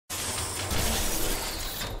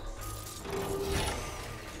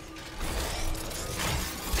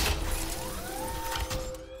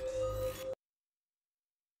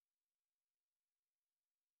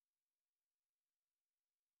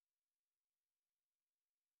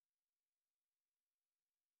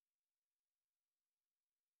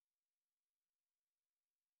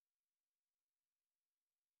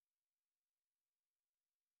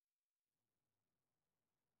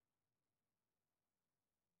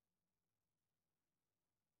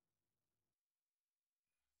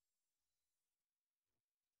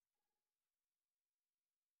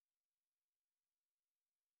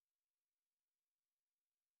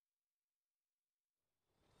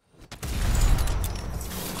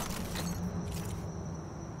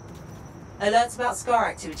Alerts about scar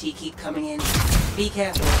activity keep coming in. Be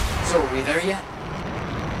careful. So are we there yet?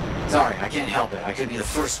 Sorry, I can't help it. I could be the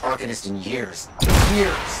first Arcanist in years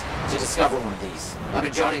to discover one of these. I've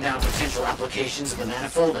been jotting down potential applications of the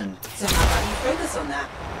manifold and... So how about you focus on that?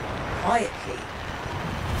 Quietly.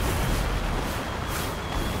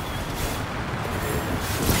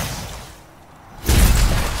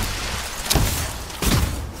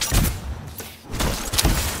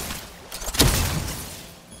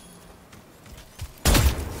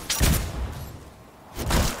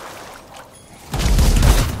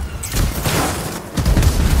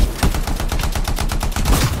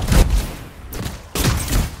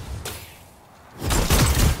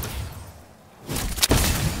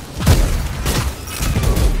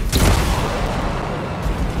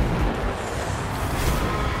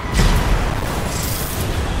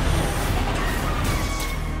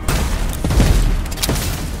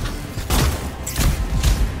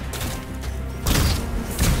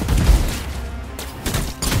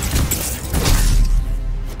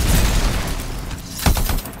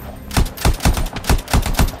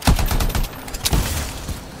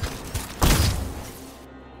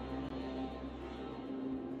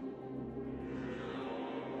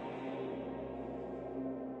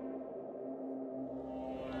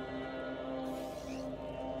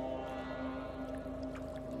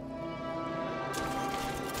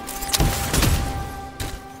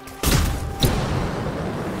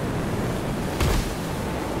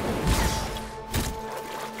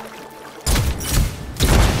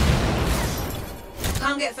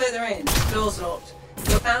 Can't get further in. Door's locked.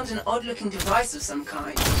 You found an odd-looking device of some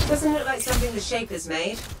kind. Doesn't look like something the Shapers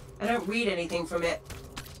made. I don't read anything from it.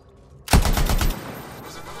 There's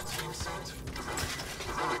another team sent.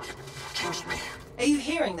 The relic changed me. Are you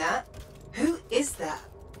hearing that? Who is that?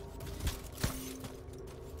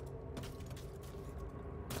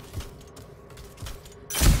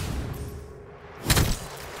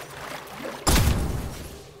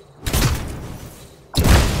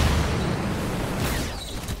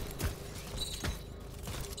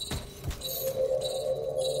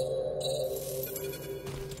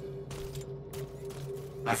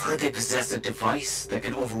 I've heard they possess a device that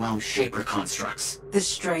can overwhelm Shaper constructs. The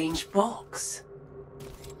strange box.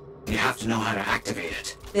 You have to know how to activate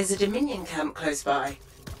it. There's a Dominion camp close by.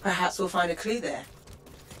 Perhaps we'll find a clue there.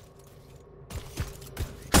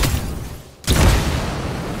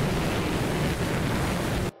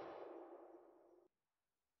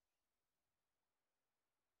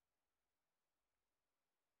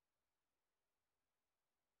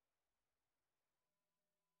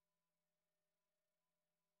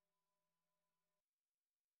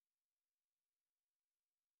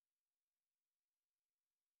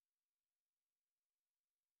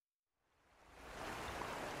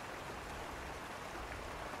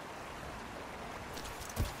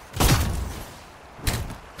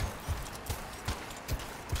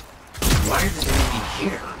 Why are the Dominion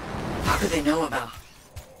here? How could they know about...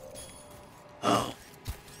 Oh.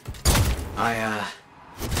 I,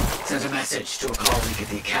 sent a message to a colleague at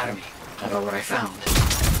the Academy about what I found.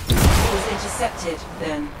 It was intercepted,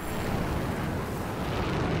 then.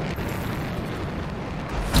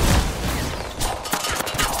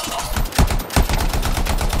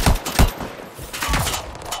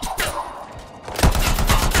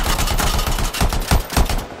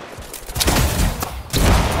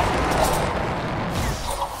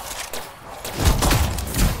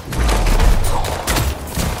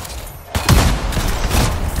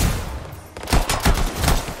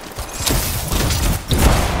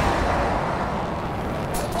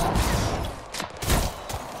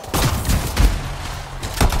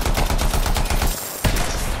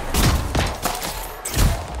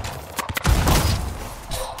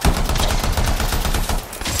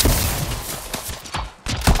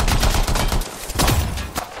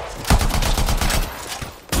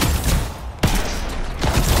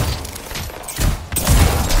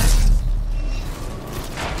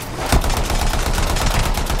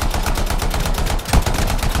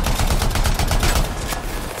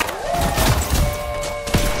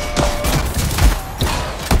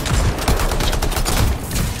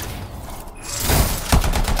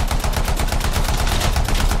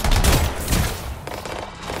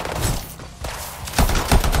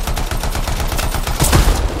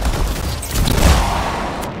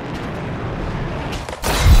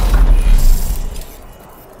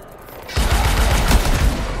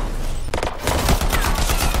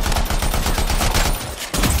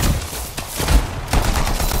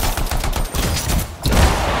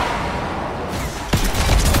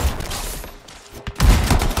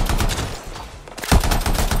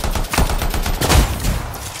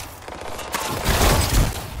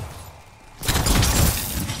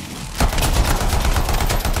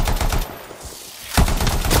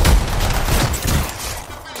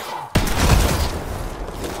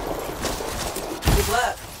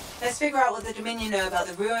 Let's figure out what the Dominion know about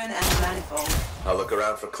the ruin and the manifold. I'll look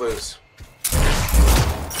around for clues.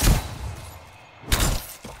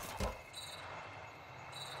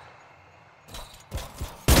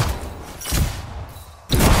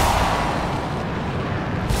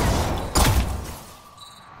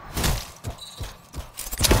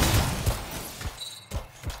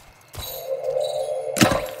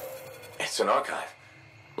 It's an archive.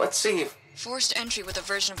 Let's see if... Forced entry with a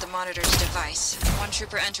version of the monitor's device. One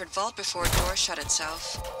trooper entered vault before a door shut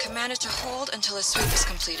itself. Commanded to hold until a sweep is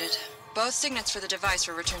completed. Both signets for the device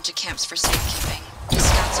were returned to camps for safekeeping. The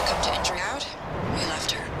scout succumbed to injury out. We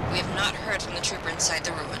left her. We have not heard from the trooper inside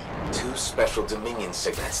the ruin. 2 special Dominion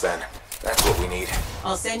signets, then. That's what we need.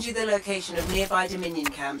 I'll send you the location of nearby Dominion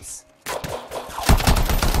camps.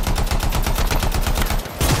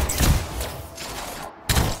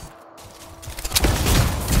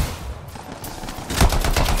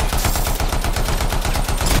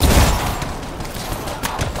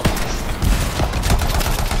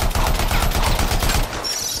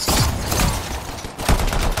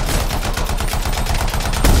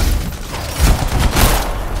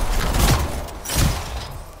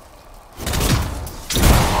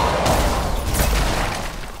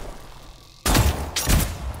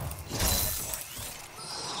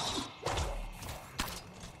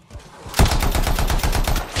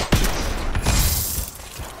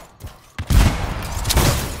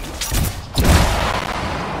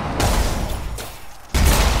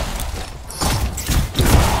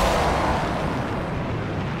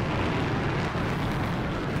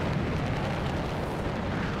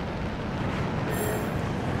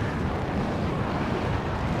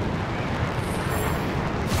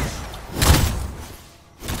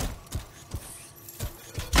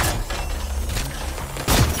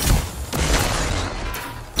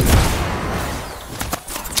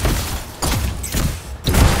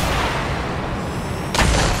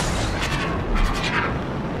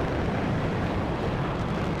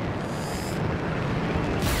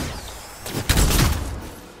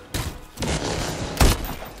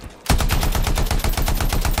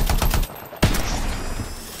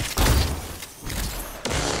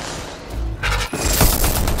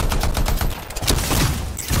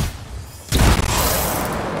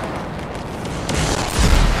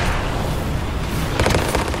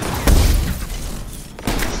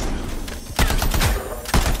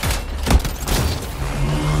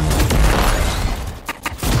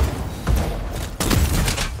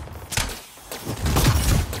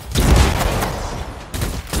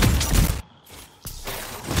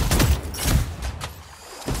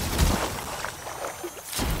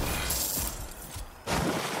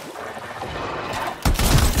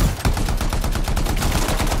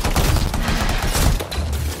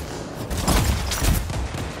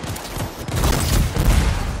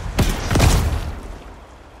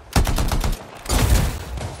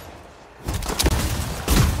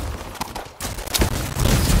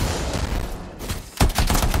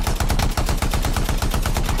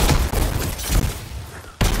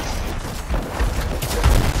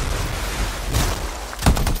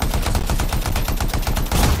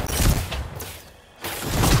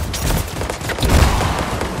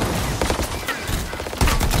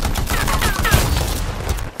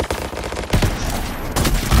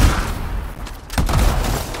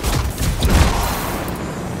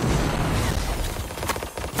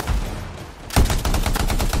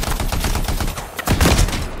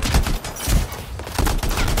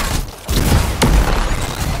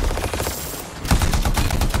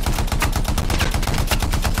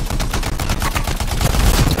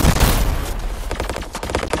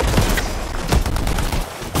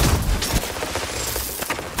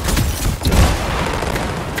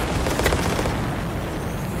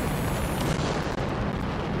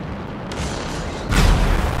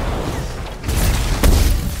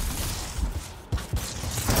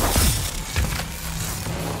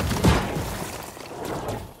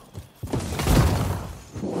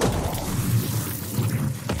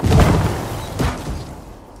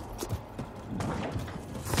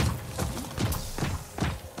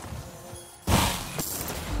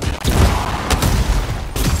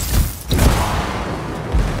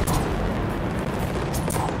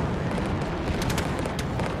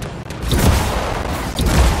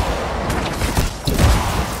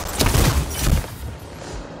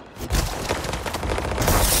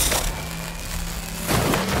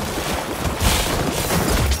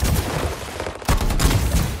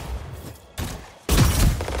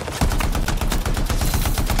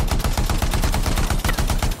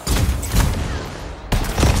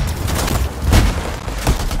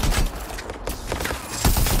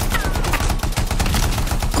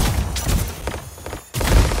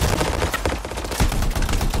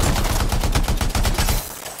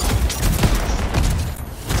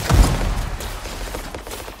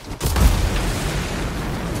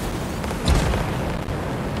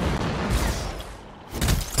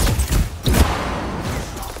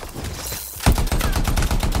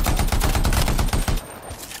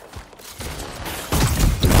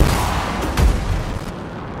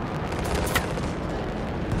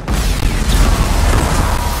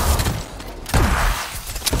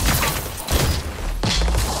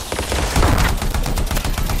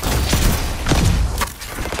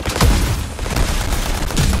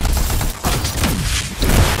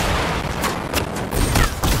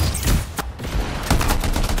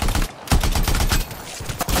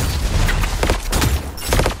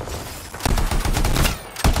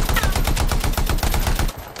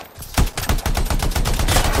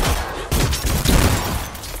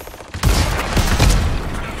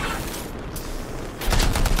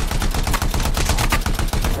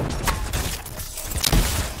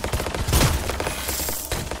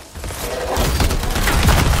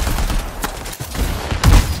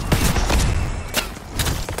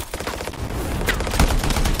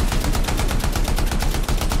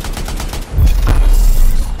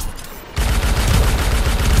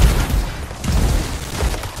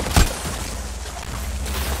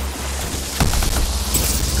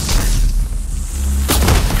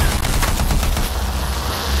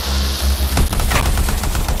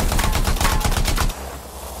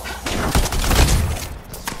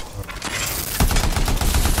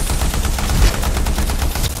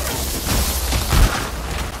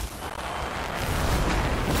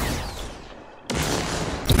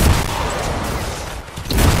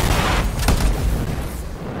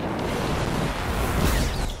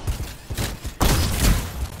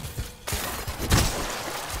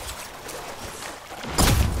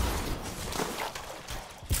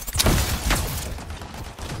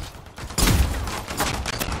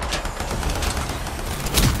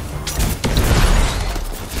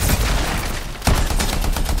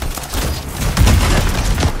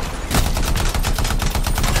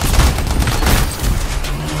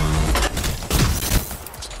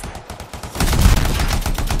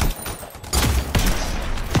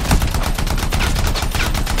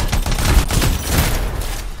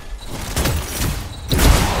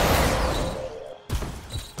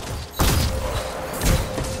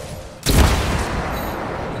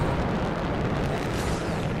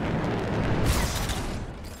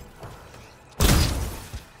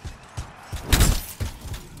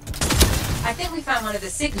 I think we found one of the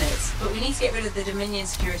signets, but we need to get rid of the Dominion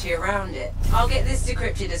security around it. I'll get this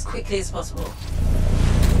decrypted as quickly as possible.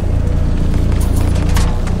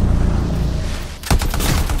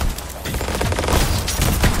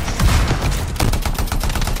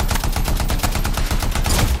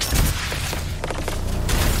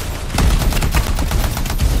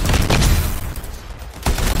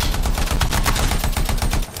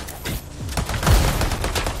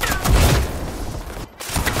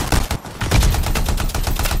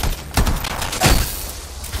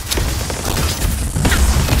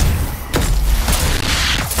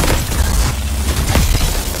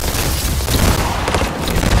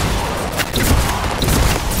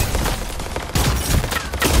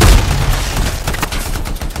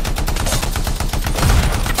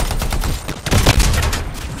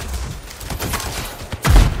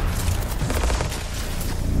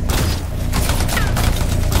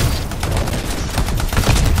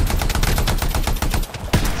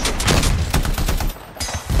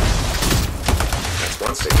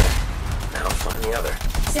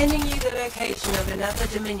 Sending you the location of another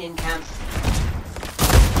Dominion camp.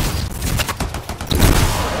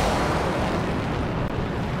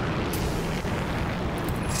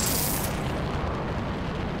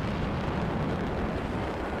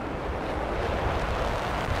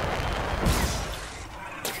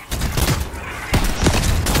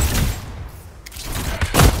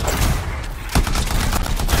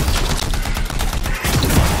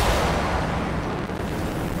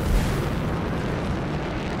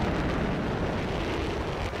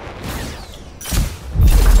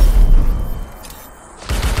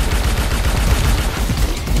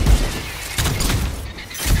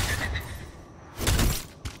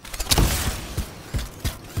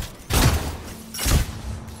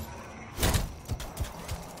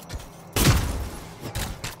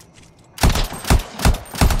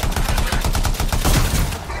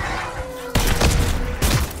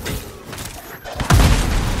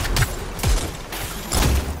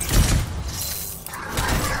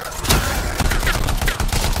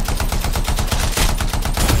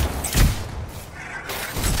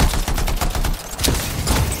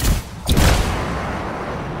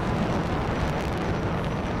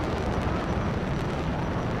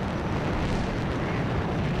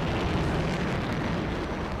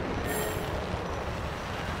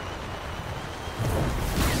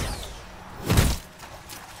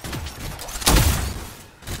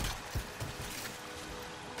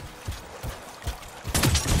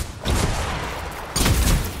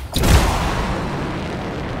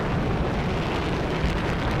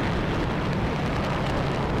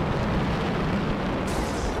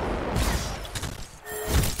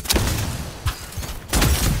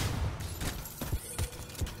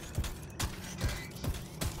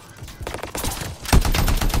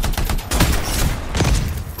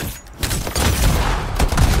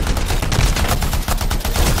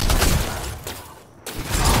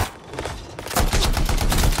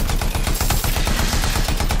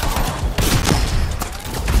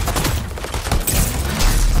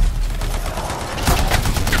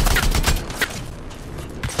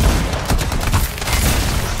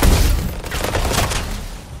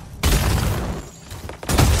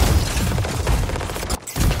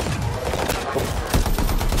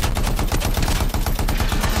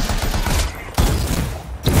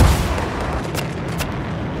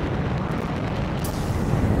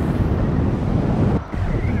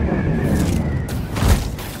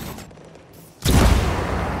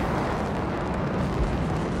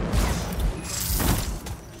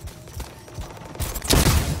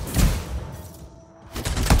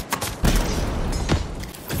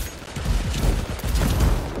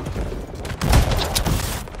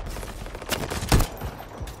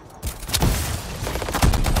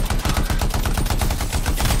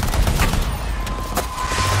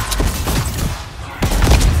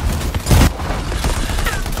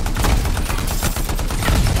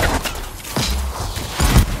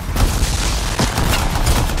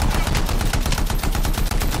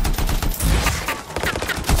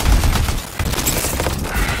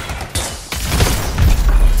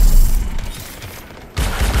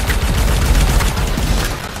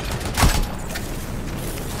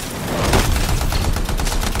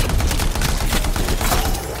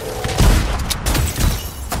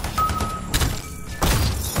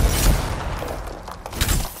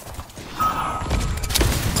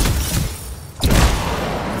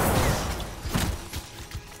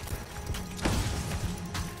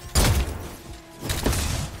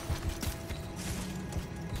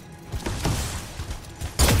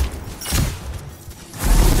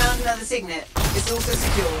 Another signet. It's also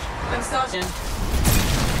secured. I'm starting.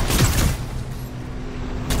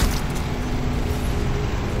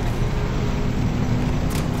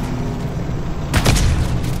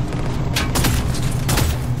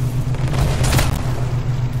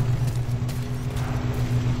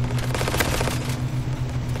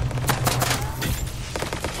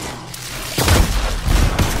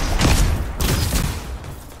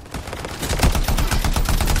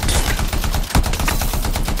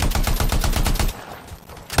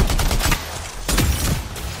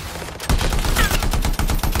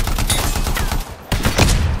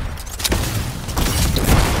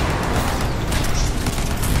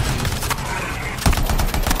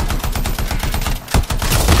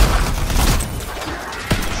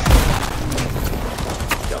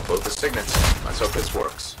 signets. Let's hope this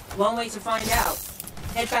works. One way to find out.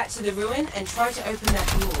 Head back to the ruin and try to open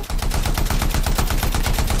that door.